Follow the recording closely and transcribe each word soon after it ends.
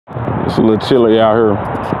It's a little chilly out here.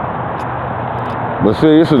 But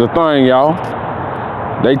see, this is the thing, y'all.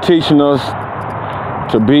 They teaching us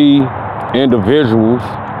to be individuals.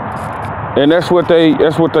 And that's what they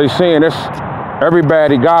saying. That's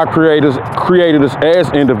everybody. God created us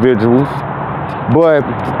as individuals. But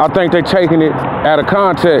I think they're taking it out of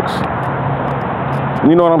context.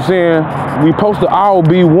 You know what I'm saying? We supposed to all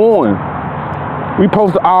be one. We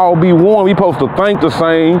supposed to all be one. We supposed to think the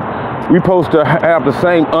same. We supposed to have the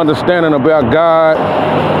same understanding about God.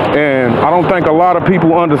 And I don't think a lot of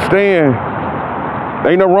people understand.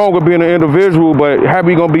 Ain't no wrong with being an individual, but how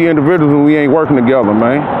we gonna be individuals when we ain't working together,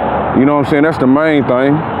 man? You know what I'm saying? That's the main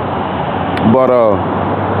thing. But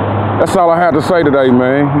that's all I had to say today,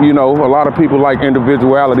 man. You know, a lot of people like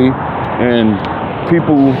individuality, and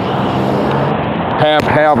people have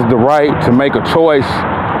the right to make a choice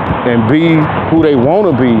and be who they want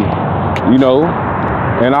to be, you know.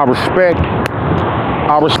 And I respect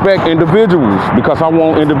individuals, because I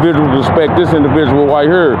want individuals to respect this individual right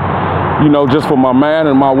here, you know, just for my mind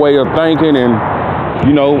and my way of thinking and,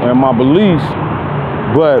 you know, and my beliefs.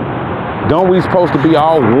 But don't we supposed to be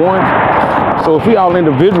all one? So if we all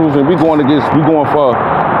individuals and we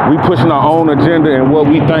pushing our own agenda and what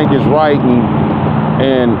we think is right,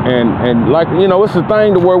 and like, you know, it's a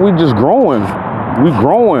thing to where we just growing. We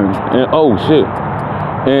growing, and oh shit.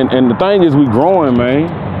 And the thing is, we growing, man.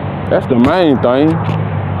 That's the main thing.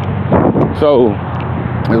 So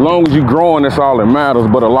as long as you growing, that's all that matters.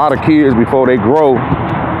 But a lot of kids, before they grow,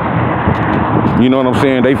 you know what I'm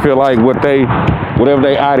saying, they feel like whatever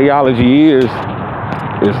their ideology is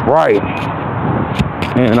right.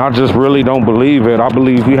 And I just really don't believe it. I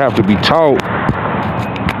believe we have to be taught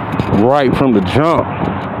right from the jump.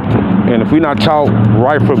 And if we're not taught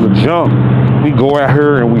right from the jump, we go out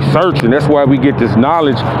here and we search, and that's why we get this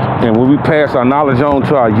knowledge. And when we pass our knowledge on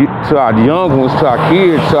to our young ones, to our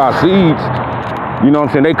kids, to our seeds, you know what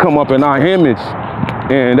I'm saying, they come up in our image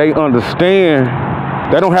and they understand.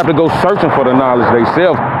 They don't have to go searching for the knowledge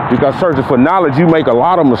themselves, because searching for knowledge, you make a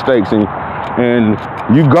lot of mistakes, and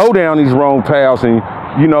you go down these wrong paths, and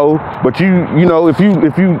you know, but you know, if you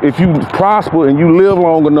prosper and you live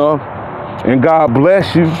long enough and God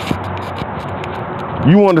bless you,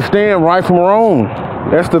 you understand right from wrong.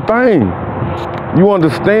 That's the thing. You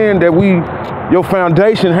understand that your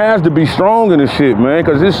foundation has to be strong in this shit, man.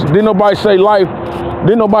 Cause didn't nobody say life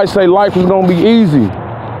was gonna be easy.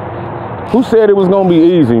 Who said it was gonna be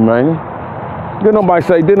easy, man? Didn't nobody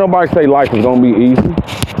say life was gonna be easy.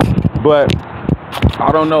 But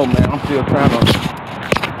I don't know, man. I'm still trying to,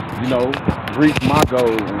 you know, reach my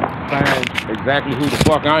goals and find exactly who the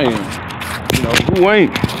fuck I am. You know, who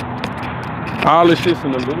ain't? All this shit's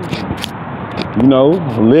an illusion. You know,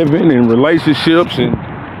 living in relationships and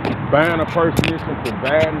buying a person is and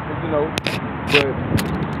providing, you know. But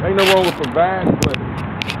ain't no wrong with providing, but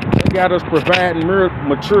they got us providing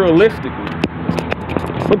materialistically.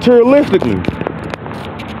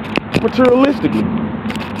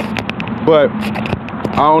 But I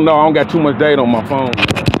don't know. I don't got too much data on my phone.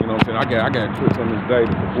 You know what I'm saying? I got trips on this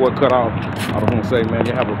data. Before it cut off, I was gonna say, man,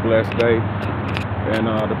 you have a blessed day. And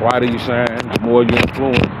the brighter you shine, the more you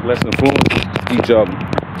influence, less influence each other.